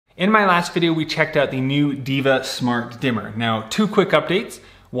In my last video, we checked out the new Diva Smart Dimmer. Now, two quick updates.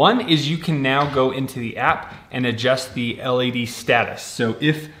 One is you can now go into the app and adjust the LED status. So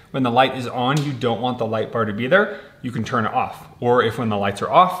if when the light is on, you don't want the light bar to be there, you can turn it off. Or if when the lights are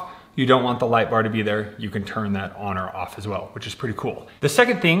off, you don't want the light bar to be there, you can turn that on or off as well, which is pretty cool. The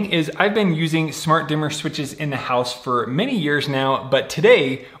second thing is I've been using smart dimmer switches in the house for many years now, but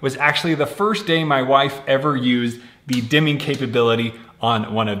today was actually the first day my wife ever used the dimming capability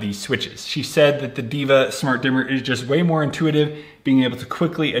on one of these switches. She said that the Diva Smart Dimmer is just way more intuitive, being able to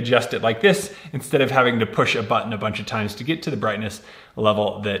quickly adjust it like this instead of having to push a button a bunch of times to get to the brightness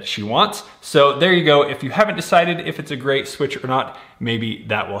level that she wants. So there you go. If you haven't decided if it's a great switch or not, maybe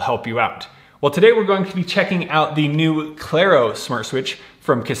that will help you out. Well, today we're going to be checking out the new Claro Smart Switch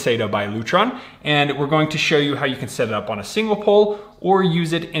from Caseta by Lutron, and we're going to show you how you can set it up on a single pole or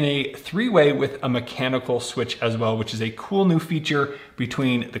use it in a three-way with a mechanical switch as well, which is a cool new feature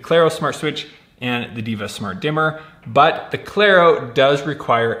between the Claro Smart Switch and the Diva Smart Dimmer. But the Claro does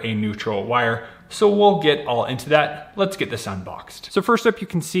require a neutral wire, so we'll get all into that. Let's get this unboxed. So first up, you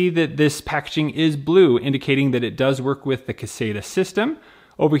can see that this packaging is blue, indicating that it does work with the Caseta system.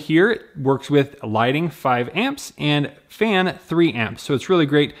 Over here, it works with lighting 5 amps and fan 3 amps. So it's really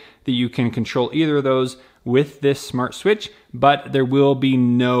great that you can control either of those with this smart switch, but there will be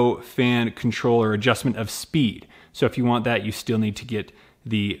no fan control or adjustment of speed. So if you want that, you still need to get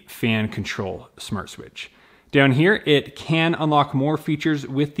the fan control smart switch. Down here, it can unlock more features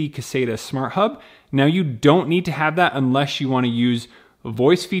with the Caseta Smart Hub. Now you don't need to have that unless you want to use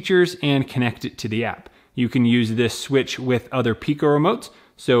voice features and connect it to the app. You can use this switch with other Pico remotes.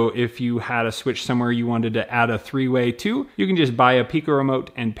 So if you had a switch somewhere you wanted to add a three-way to, you can just buy a Pico remote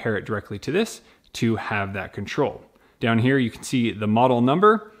and pair it directly to this to have that control. Down here you can see the model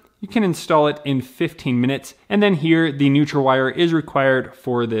number. You can install it in 15 minutes. And then here the neutral wire is required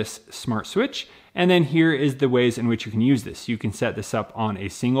for this smart switch. And then here is the ways in which you can use this. You can set this up on a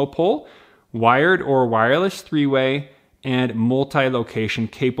single pole, wired or wireless three-way, and multi-location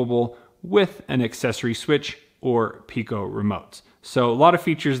capable with an accessory switch or Pico remotes. So a lot of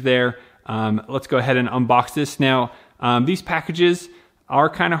features there. Let's go ahead and unbox this. Now, these packages are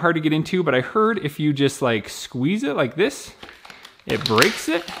kind of hard to get into, but I heard if you just like squeeze it like this, it breaks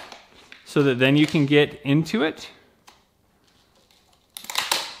it so that then you can get into it.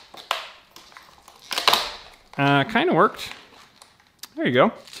 Kind of worked. There you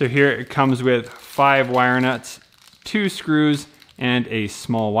go. So here it comes with 5 wire nuts, 2 screws, and a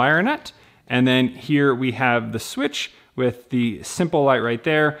small wire nut. And then here we have the switch with the simple light right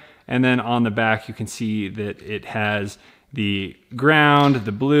there. And then on the back, you can see that it has the ground,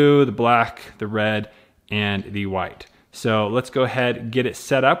 the blue, the black, the red, and the white. So let's go ahead and get it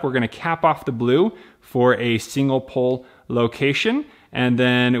set up. We're gonna cap off the blue for a single pole location. And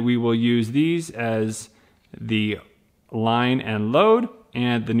then we will use these as the line and load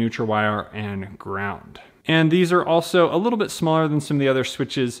and the neutral wire and ground. And these are also a little bit smaller than some of the other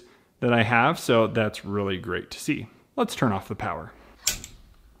switches that I have, so that's really great to see. Let's turn off the power.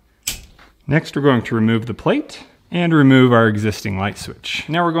 Next, we're going to remove the plate and remove our existing light switch.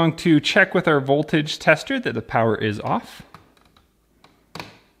 Now we're going to check with our voltage tester that the power is off.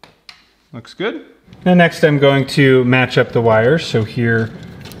 Looks good. Now next I'm going to match up the wires. So here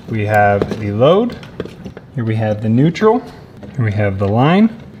we have the load, here we have the neutral, here we have the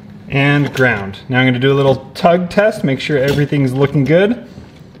line, and ground. Now I'm going to do a little tug test, make sure everything's looking good.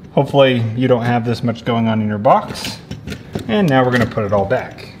 Hopefully you don't have this much going on in your box. And now we're going to put it all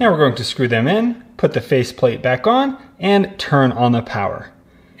back. Now we're going to screw them in, put the faceplate back on, and turn on the power.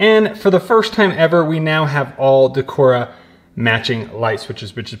 And for the first time ever, we now have all Decora matching light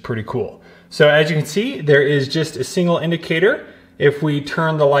switches, which is pretty cool. So as you can see, there is just a single indicator. If we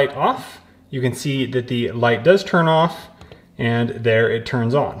turn the light off, you can see that the light does turn off, and there it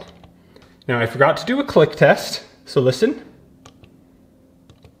turns on. Now I forgot to do a click test, so listen.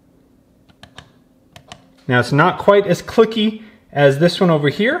 Now it's not quite as clicky as this one over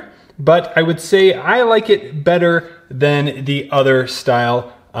here, but I would say I like it better than the other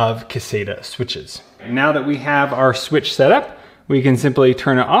style of Caseta switches. Now that we have our switch set up, we can simply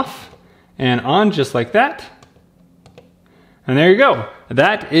turn it off and on just like that. And there you go.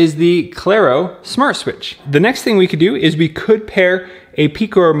 That is the Claro Smart Switch. The next thing we could do is we could pair a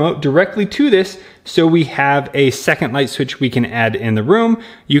Pico remote directly to this, so we have a second light switch we can add in the room.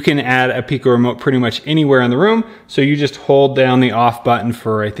 You can add a Pico remote pretty much anywhere in the room, so you just hold down the off button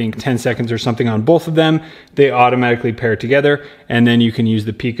for I think 10 seconds or something on both of them. They automatically pair together, and then you can use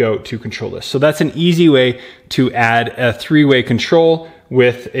the Pico to control this. So that's an easy way to add a three-way control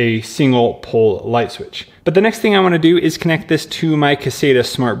with a single pole light switch. But the next thing I want to do is connect this to my Caseta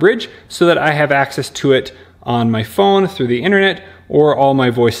smart bridge so that I have access to it on my phone through the internet or all my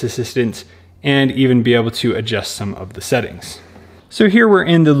voice assistants, and even be able to adjust some of the settings. So here we're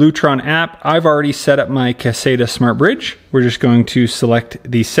in the Lutron app. I've already set up my Caseta smart bridge. We're just going to select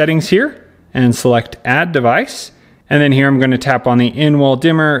the settings here and select add device. And then here I'm going to tap on the in-wall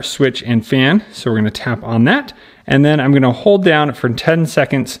dimmer, switch, and fan. So we're going to tap on that. And then I'm going to hold down for 10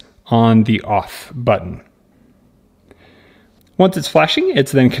 seconds on the off button. Once it's flashing,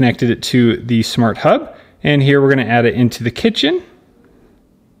 it's then connected it to the smart hub. And here we're going to add it into the kitchen.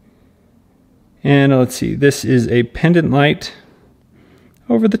 And let's see, this is a pendant light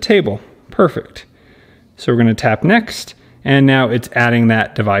over the table. Perfect. So we're going to tap next, and now it's adding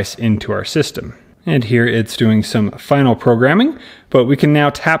that device into our system. And here it's doing some final programming, but we can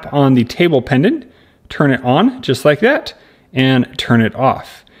now tap on the table pendant, turn it on just like that, and turn it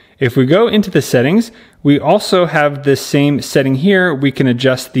off. If we go into the settings, we also have the same setting here. We can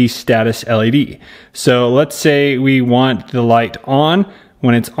adjust the status LED. So let's say we want the light on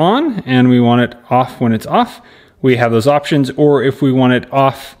when it's on, and we want it off when it's off. We have those options, or if we want it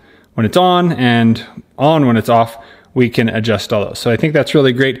off when it's on and on when it's off, we can adjust all those. So I think that's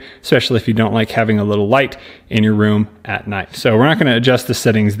really great, especially if you don't like having a little light in your room at night. So we're not going to adjust the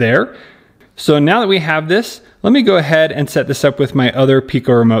settings there. So now that we have this, let me go ahead and set this up with my other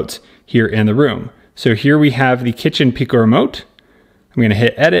Pico remotes here in the room. So here we have the kitchen Pico remote. I'm going to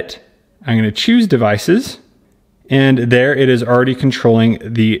hit edit. I'm going to choose devices, and there it is already controlling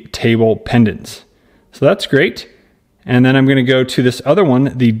the table pendants. So that's great. And then I'm going to go to this other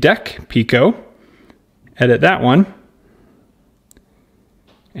one, the deck Pico, edit that one.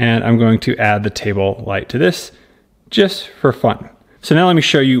 And I'm going to add the table light to this just for fun. So now let me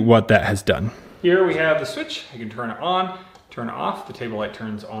show you what that has done. Here we have the switch. I can turn it on, turn it off. The table light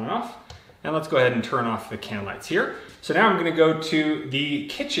turns on and off. And let's go ahead and turn off the can lights here. So now I'm going to go to the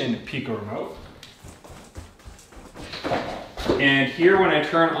kitchen Pico remote. And here when I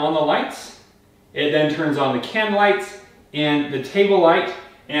turn on the lights, it then turns on the can lights and the table light.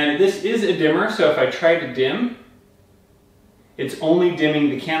 And this is a dimmer, so if I try to dim, it's only dimming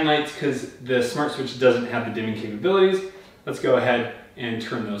the can lights because the smart switch doesn't have the dimming capabilities. Let's go ahead and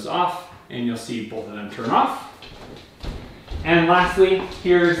turn those off, and you'll see both of them turn off. And lastly,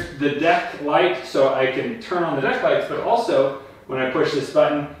 here's the deck light, so I can turn on the deck lights, but also when I push this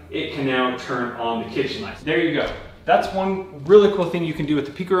button, it can now turn on the kitchen lights. There you go. That's one really cool thing you can do with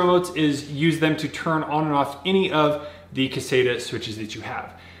the Pico remotes, is use them to turn on and off any of the Caseta switches that you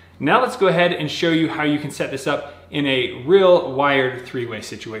have. Now let's go ahead and show you how you can set this up in a real wired three-way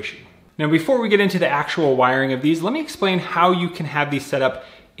situation. Now before we get into the actual wiring of these, let me explain how you can have these set up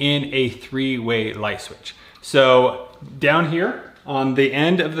in a three-way light switch. So down here on the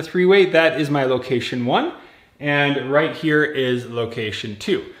end of the three-way, that is my location 1, and right here is location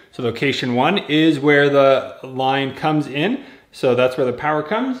 2. So location 1 is where the line comes in, so that's where the power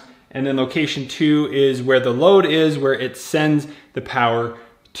comes, and then location 2 is where the load is, where it sends the power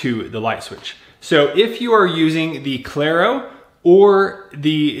to the light switch. So if you are using the Claro or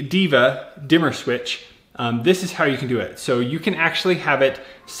the Diva dimmer switch, this is how you can do it. So you can actually have it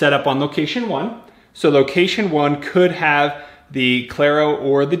set up on location 1. So location 1 could have the Claro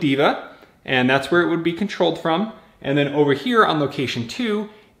or the Diva, and that's where it would be controlled from. And then over here on location 2,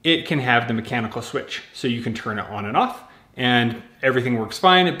 it can have the mechanical switch. So you can turn it on and off, and everything works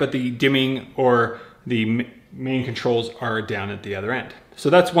fine, but the dimming or the main controls are down at the other end. So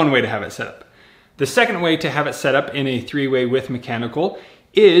that's one way to have it set up. The second way to have it set up in a three-way with mechanical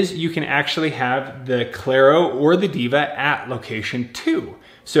is you can actually have the Claro or the Diva at location 2.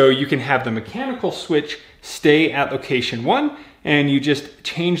 So you can have the mechanical switch stay at location 1, and you just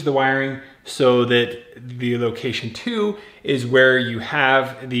change the wiring so that the location 2 is where you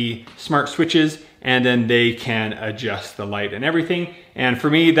have the smart switches, and then they can adjust the light and everything. And for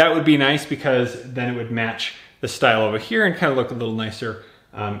me, that would be nice because then it would match the style over here and kind of look a little nicer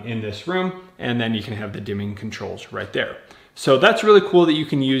in this room. And then you can have the dimming controls right there. So that's really cool that you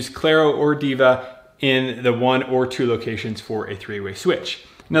can use Claro or Diva in the 1 or 2 locations for a three-way switch.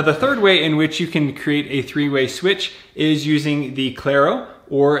 Now the third way in which you can create a three-way switch is using the Claro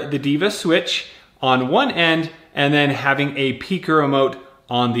or the Diva switch on one end and then having a Pico remote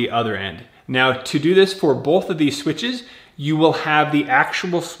on the other end. Now to do this for both of these switches, you will have the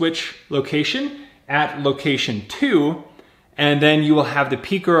actual switch location at location 2, and then you will have the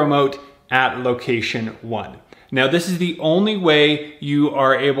Pico remote at location 1. Now this is the only way you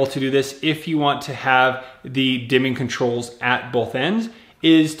are able to do this if you want to have the dimming controls at both ends,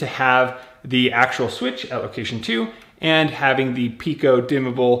 is to have the actual switch at location 2 and having the Pico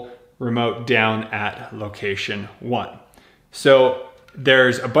dimmable remote down at location 1. So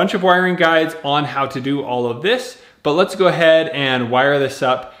there's a bunch of wiring guides on how to do all of this, but let's go ahead and wire this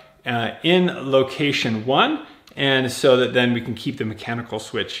up in location 1, and so that then we can keep the mechanical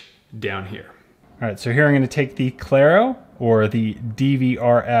switch down here. All right, so here I'm going to take the Claro or the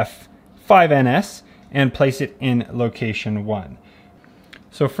DVRF5NS and place it in location 1.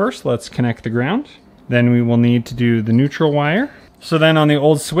 So first let's connect the ground. Then we will need to do the neutral wire. So then on the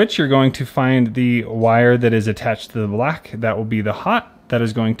old switch, you're going to find the wire that is attached to the black. That will be the hot. That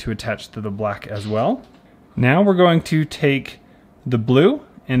is going to attach to the black as well. Now we're going to take the blue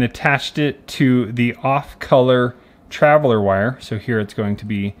and attached it to the off color traveler wire. So here it's going to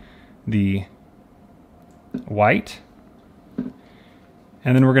be the white.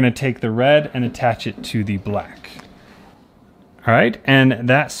 And then we're going to take the red and attach it to the black. All right, and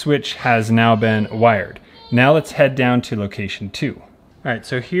that switch has now been wired. Now let's head down to location 2. All right,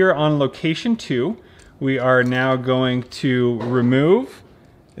 so here on location 2, we are now going to remove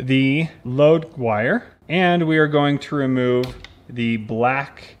the load wire, and we are going to remove the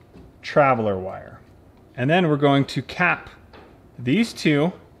black traveler wire. And then we're going to cap these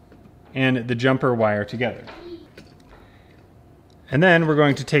two and the jumper wire together. And then we're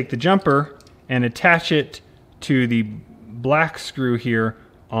going to take the jumper and attach it to the black screw here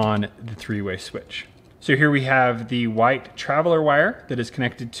on the 3-way switch. So here we have the white traveler wire that is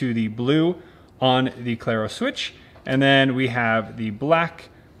connected to the blue on the Claro switch. And then we have the black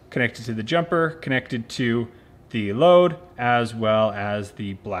connected to the jumper, connected to the load, as well as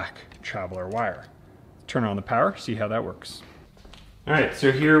the black traveler wire. Turn on the power, see how that works. All right,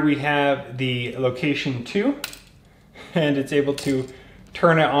 so here we have the location 2, and it's able to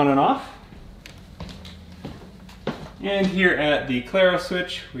turn it on and off. And here at the Claro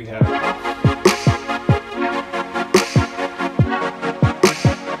switch, we have off.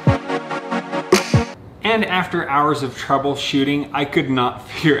 And after hours of troubleshooting, I could not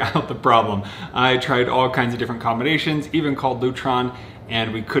figure out the problem. I tried all kinds of different combinations, even called Lutron,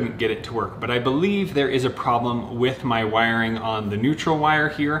 and we couldn't get it to work. But I believe there is a problem with my wiring on the neutral wire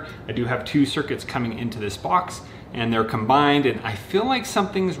here. I do have 2 circuits coming into this box, and they're combined, and I feel like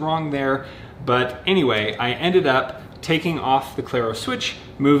something's wrong there. But anyway, I ended up taking off the Claro switch,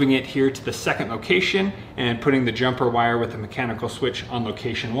 moving it here to the 2nd location, and putting the jumper wire with the mechanical switch on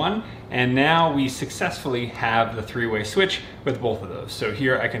location 1. And now we successfully have the 3-way switch with both of those. So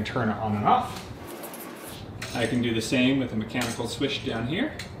here I can turn it on and off. I can do the same with the mechanical switch down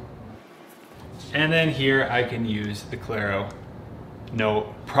here. And then here I can use the Claro,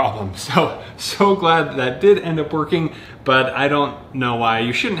 no problem. So glad that did end up working, but I don't know why.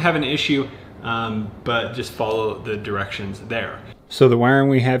 You shouldn't have an issue, but just follow the directions there. So the wiring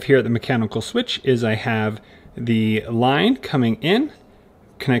we have here at the mechanical switch is I have the line coming in,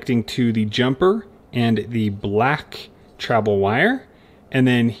 connecting to the jumper and the black travel wire, and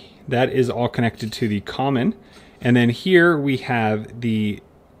then that is all connected to the common. And then here we have the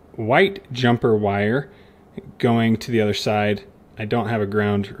white jumper wire going to the other side. I don't have a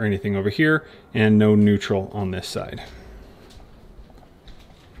ground or anything over here, and no neutral on this side.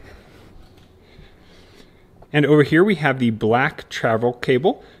 And over here we have the black travel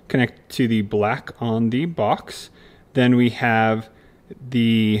cable connected to the black on the box. Then we have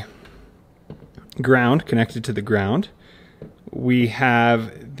the ground connected to the ground. We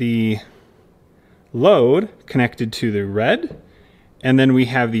have the load connected to the red. And then we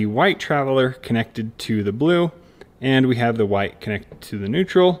have the white traveler connected to the blue. And we have the white connected to the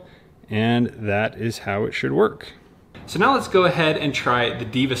neutral. And that is how it should work. So now let's go ahead and try the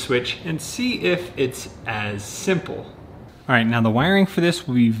Diva switch and see if it's as simple. All right, now the wiring for this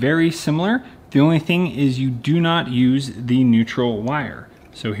will be very similar. The only thing is you do not use the neutral wire.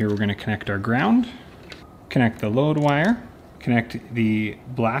 So here we're going to connect our ground, connect the load wire, connect the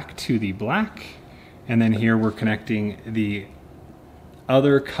black to the black, and then here we're connecting the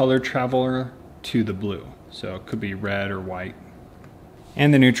other color traveler to the blue. So it could be red or white.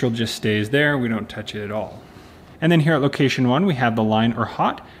 And the neutral just stays there. We don't touch it at all. And then here at location 1, we have the line or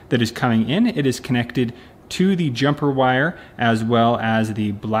hot that is coming in. It is connected to the jumper wire as well as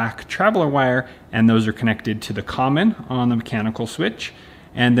the black traveler wire, and those are connected to the common on the mechanical switch.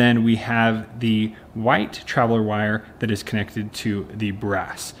 And then we have the white traveler wire that is connected to the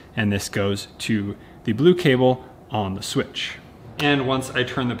brass, and this goes to the blue cable on the switch. And once I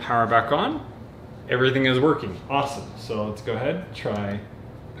turn the power back on, everything is working. Awesome. So let's go ahead, try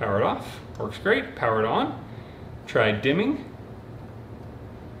power it off. Works great. Power it on. Try dimming.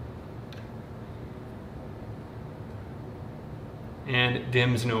 And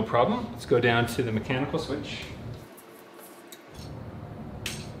dims no problem. Let's go down to the mechanical switch.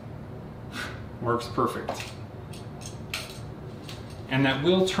 Works perfect. And that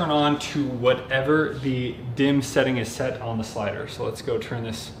will turn on to whatever the dim setting is set on the slider. So let's go turn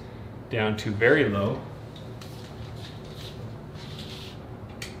this down to very low.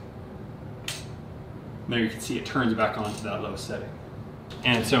 There you can see it turns back on to that low setting.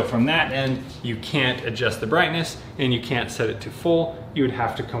 And so from that end, you can't adjust the brightness and you can't set it to full. You would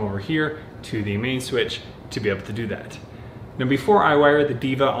have to come over here to the main switch to be able to do that. Now before I wire the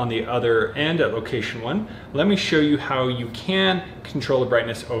Diva on the other end at location 1, let me show you how you can control the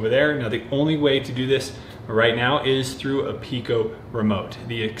brightness over there. Now the only way to do this right now is through a Pico remote.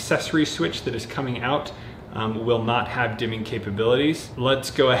 The accessory switch that is coming out will not have dimming capabilities. Let's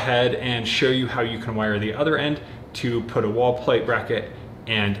go ahead and show you how you can wire the other end to put a wall plate bracket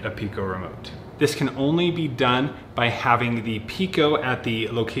and a Pico remote. This can only be done by having the Pico at the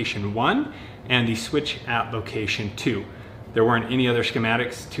location 1 and the switch at location 2. There weren't any other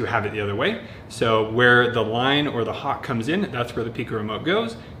schematics to have it the other way. So where the line or the hot comes in, that's where the Pico remote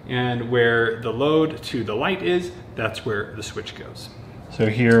goes. And where the load to the light is, that's where the switch goes. So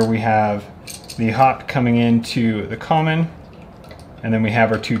here we have the hot coming into the common, and then we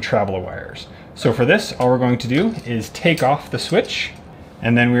have our 2 traveler wires. So for this, all we're going to do is take off the switch,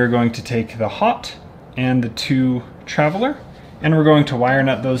 and then we are going to take the hot and the 2 traveler, and we're going to wire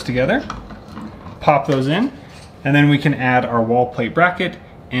nut those together, pop those in, and then we can add our wall plate bracket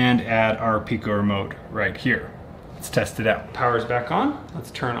and add our Pico remote right here. Let's test it out. Power's back on.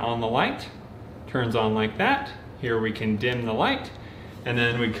 Let's turn on the light. Turns on like that. Here we can dim the light. And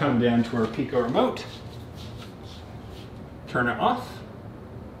then we come down to our Pico remote. Turn it off.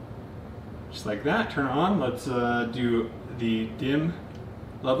 Just like that, turn it on. Let's do the dim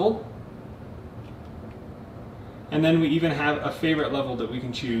level. And then we even have a favorite level that we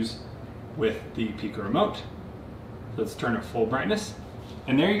can choose with the Pico remote. Let's turn it full brightness.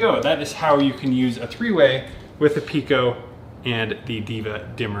 And there you go. That is how you can use a 3-way with a Pico and the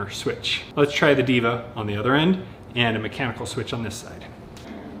Diva dimmer switch. Let's try the Diva on the other end and a mechanical switch on this side.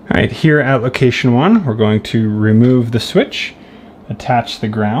 All right, here at location 1, we're going to remove the switch, attach the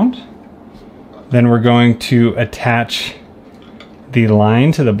ground. Then we're going to attach the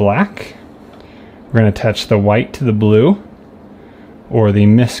line to the black. We're going to attach the white to the blue, or the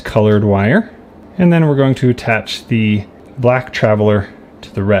miscolored wire. And then we're going to attach the black traveler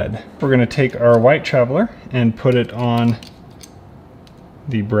to the red. We're going to take our white traveler and put it on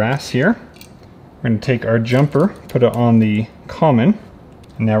the brass here. We're going to take our jumper, put it on the common.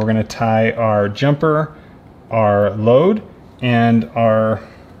 And now we're going to tie our jumper, our load, and our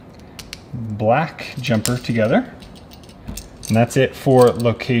black jumper together. And that's it for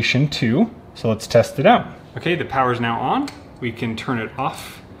location 2. So let's test it out. Okay, the power is now on. We can turn it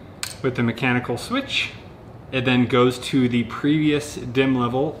off with the mechanical switch. It then goes to the previous dim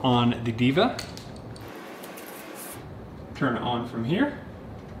level on the Diva. Turn it on from here.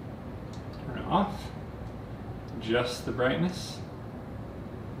 Turn it off. Adjust the brightness.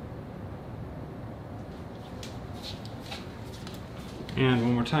 And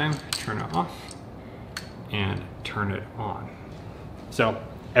one more time, turn it off and turn it on. So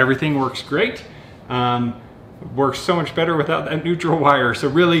everything works great. Works so much better without that neutral wire. So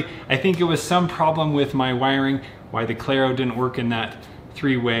really, I think it was some problem with my wiring, why the Claro didn't work in that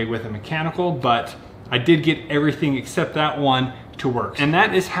 3-way with a mechanical, but I did get everything except that one to work. And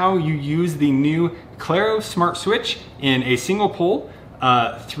that is how you use the new Claro Smart Switch in a single pole,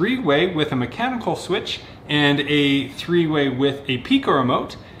 3-way with a mechanical switch, and a 3-way with a Pico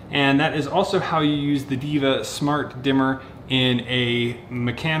remote. And that is also how you use the Diva Smart Dimmer in a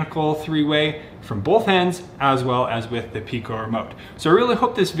mechanical 3-way from both ends, as well as with the Pico remote. So I really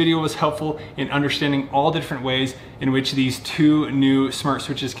hope this video was helpful in understanding all the different ways in which these 2 new smart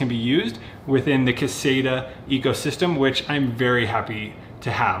switches can be used within the Caseta ecosystem, which I'm very happy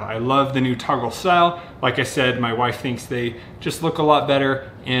to have. I love the new toggle style. Like I said, my wife thinks they just look a lot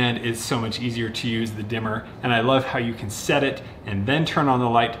better and it's so much easier to use the dimmer. And I love how you can set it and then turn on the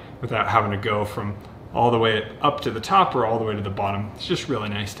light without having to go from all the way up to the top or all the way to the bottom. It's just really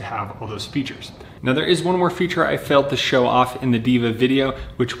nice to have all those features. Now there is one more feature I failed to show off in the Diva video,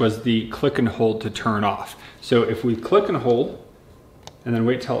 which was the click and hold to turn off. So if we click and hold and then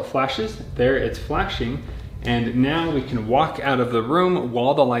wait till it flashes, there it's flashing. And now we can walk out of the room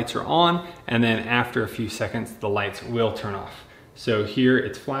while the lights are on, and then after a few seconds, the lights will turn off. So here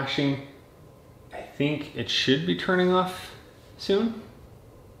it's flashing. I think it should be turning off soon.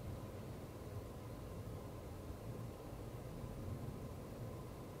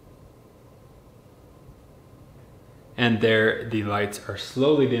 And there the lights are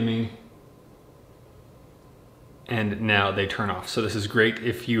slowly dimming and now they turn off. So this is great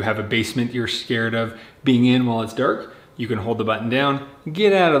if you have a basement you're scared of being in while it's dark. You can hold the button down,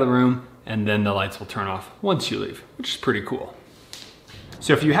 get out of the room, and then the lights will turn off once you leave, which is pretty cool.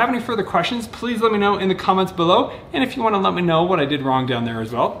 So if you have any further questions, please let me know in the comments below. And if you want to let me know what I did wrong down there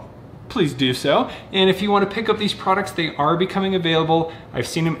as well, please do so. And if you want to pick up these products, they are becoming available. I've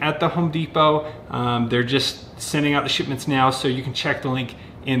seen them at the Home Depot. They're just sending out the shipments now, so you can check the link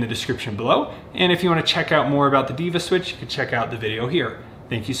in the description below. And if you want to check out more about the Diva Switch, you can check out the video here.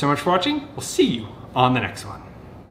 Thank you so much for watching. We'll see you on the next one.